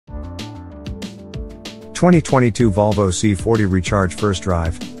2022 Volvo C40 Recharge First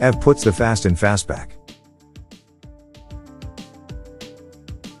Drive, EV puts the fast in Fastback.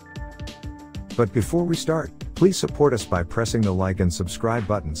 But before we start, please support us by pressing the like and subscribe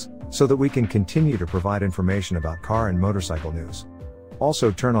buttons, so that we can continue to provide information about car and motorcycle news. Also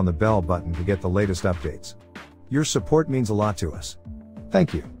turn on the bell button to get the latest updates. Your support means a lot to us.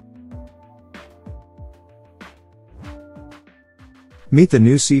 Thank you. Meet the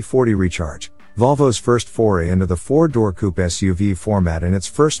new C40 Recharge, Volvo's first foray into the four-door coupe SUV format and its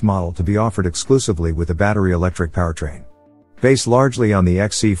first model to be offered exclusively with a battery electric powertrain. Based largely on the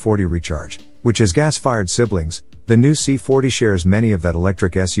XC40 Recharge, which has gas-fired siblings, the new C40 shares many of that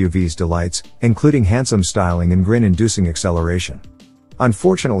electric SUV's delights, including handsome styling and grin-inducing acceleration.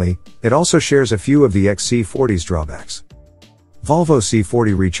 Unfortunately, it also shares a few of the XC40's drawbacks. Volvo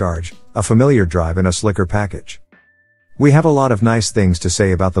C40 Recharge, a familiar drive in a slicker package. We have a lot of nice things to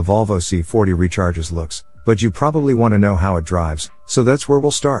say about the Volvo C40 Recharge's looks, but you probably want to know how it drives, so that's where we'll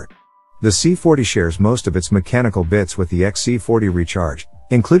start. The C40 shares most of its mechanical bits with the XC40 Recharge,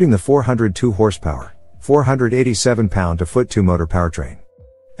 including the 402 horsepower, 487 pound-to-foot two-motor powertrain.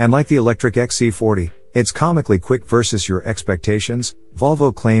 And like the electric XC40, it's comically quick versus your expectations.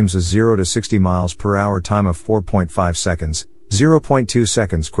 Volvo claims a 0 to 60 miles per hour time of 4.5 seconds, 0.2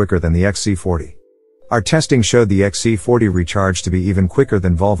 seconds quicker than the XC40. Our testing showed the XC40 Recharge to be even quicker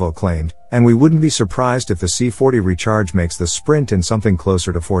than Volvo claimed, and we wouldn't be surprised if the C40 Recharge makes the sprint in something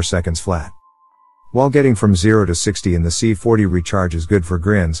closer to 4 seconds flat. While getting from 0 to 60 in the C40 Recharge is good for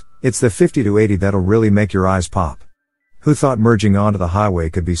grins, it's the 50 to 80 that'll really make your eyes pop. Who thought merging onto the highway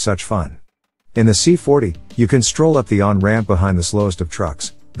could be such fun? In the C40, you can stroll up the on-ramp behind the slowest of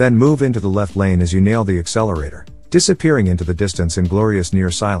trucks, then move into the left lane as you nail the accelerator, disappearing into the distance in glorious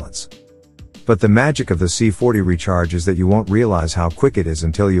near silence. But the magic of the C40 Recharge is that you won't realize how quick it is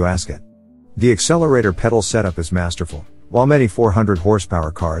until you ask it. The accelerator pedal setup is masterful. While many 400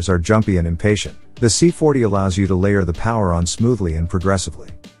 horsepower cars are jumpy and impatient, the C40 allows you to layer the power on smoothly and progressively.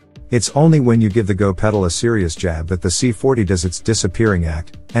 It's only when you give the go pedal a serious jab that the C40 does its disappearing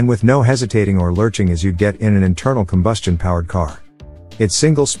act, and with no hesitating or lurching as you'd get in an internal combustion powered car. Its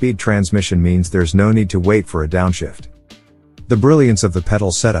single-speed transmission means there's no need to wait for a downshift. The brilliance of the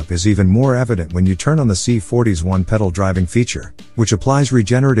pedal setup is even more evident when you turn on the C40's one-pedal driving feature, which applies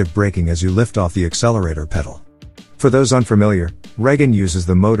regenerative braking as you lift off the accelerator pedal. For those unfamiliar, Reagan uses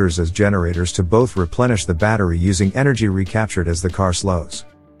the motors as generators to both replenish the battery using energy recaptured as the car slows.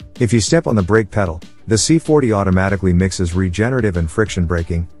 If you step on the brake pedal, the C40 automatically mixes regenerative and friction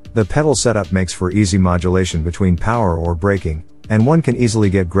braking. The pedal setup makes for easy modulation between power or braking, and one can easily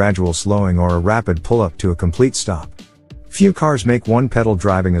get gradual slowing or a rapid pull-up to a complete stop. Few cars make one-pedal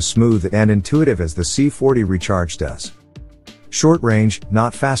driving as smooth and intuitive as the C40 Recharge does. Short range,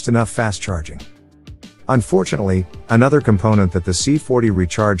 not fast enough fast charging. Unfortunately, another component that the C40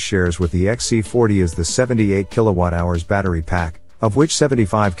 Recharge shares with the XC40 is the 78 kWh battery pack, of which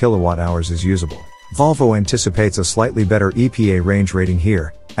 75 kWh is usable. Volvo anticipates a slightly better EPA range rating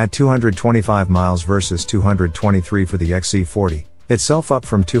here, at 225 miles versus 223 for the XC40, itself up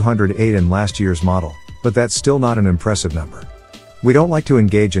from 208 in last year's model. But that's still not an impressive number. We don't like to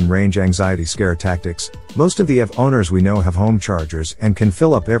engage in range anxiety scare tactics. Most of the EV owners we know have home chargers and can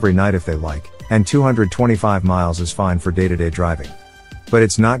fill up every night if they like, and 225 miles is fine for day-to-day driving. But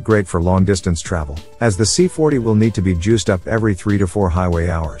it's not great for long-distance travel, as the C40 will need to be juiced up every 3 to 4 highway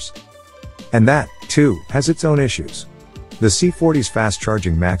hours. And that, too, has its own issues. The C40's fast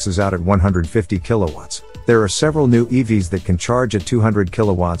charging maxes out at 150 kilowatts. There are several new EVs that can charge at 200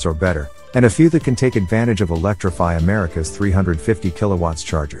 kilowatts or better, and a few that can take advantage of Electrify America's 350 kilowatts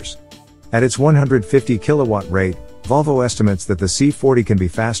chargers. At its 150 kilowatt rate, Volvo estimates that the C40 can be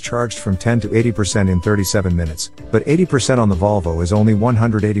fast charged from 10 to 80% in 37 minutes, but 80% on the Volvo is only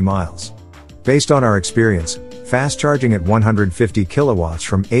 180 miles. Based on our experience, fast charging at 150 kilowatts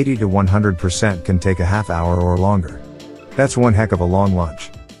from 80 to 100% can take a half hour or longer. That's one heck of a long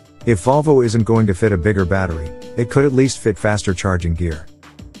lunch. If Volvo isn't going to fit a bigger battery, it could at least fit faster charging gear.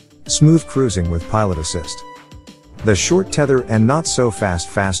 Smooth cruising with pilot assist. The short tether and not so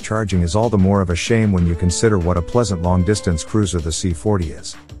fast charging is all the more of a shame when you consider what a pleasant long-distance cruiser the C40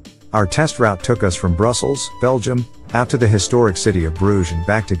 is. Our test route took us from Brussels, Belgium, out to the historic city of Bruges and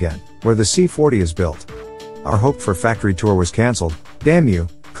back again, where the C40 is built. Our hope for factory tour was cancelled, damn you,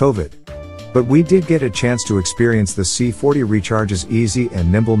 COVID. But we did get a chance to experience the C40 Recharge's easy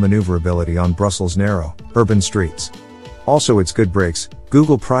and nimble maneuverability on Brussels' narrow, urban streets. Also its good brakes,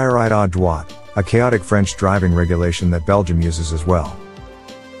 Google Priorité à droite, a chaotic French driving regulation that Belgium uses as well.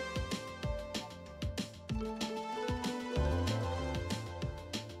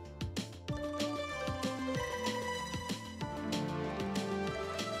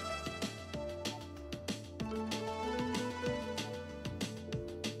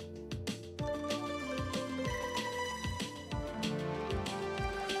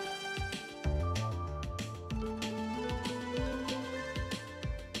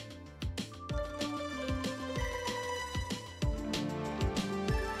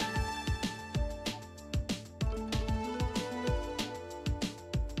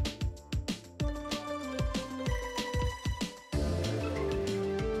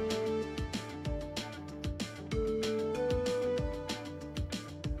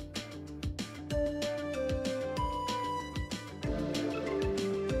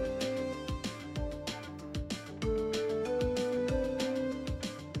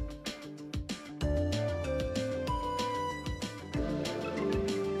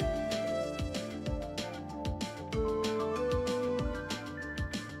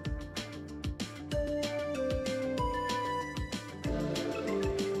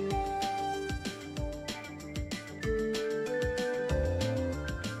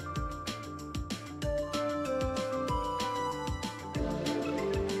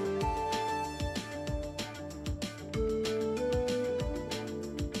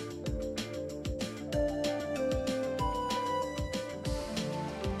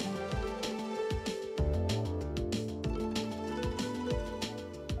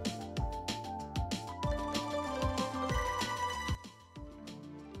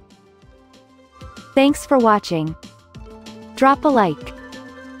 Thanks for watching. Drop a like.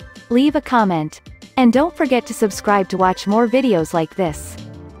 Leave a comment. And don't forget to subscribe to watch more videos like this.